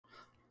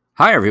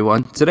Hi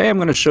everyone, today I'm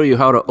going to show you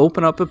how to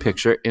open up a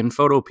picture in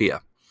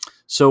Photopea.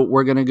 So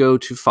we're going to go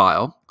to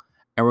File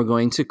and we're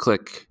going to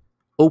click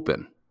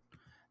Open.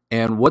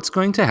 And what's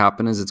going to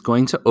happen is it's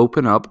going to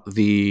open up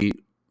the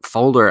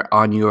folder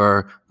on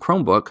your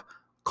Chromebook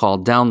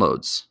called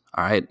Downloads.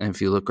 All right, and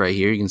if you look right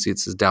here, you can see it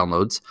says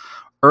Downloads.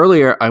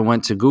 Earlier, I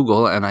went to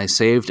Google and I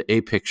saved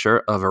a picture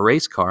of a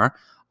race car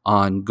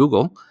on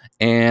Google,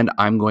 and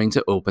I'm going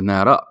to open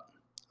that up.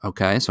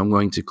 Okay, so I'm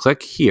going to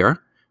click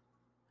here.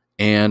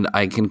 And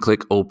I can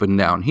click open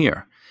down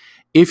here.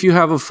 If you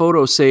have a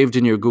photo saved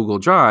in your Google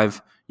Drive,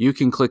 you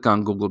can click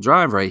on Google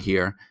Drive right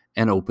here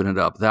and open it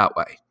up that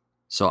way.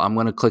 So I'm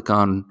going to click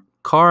on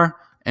car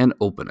and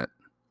open it.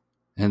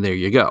 And there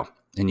you go.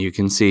 And you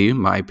can see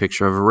my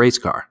picture of a race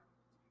car.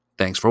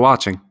 Thanks for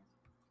watching.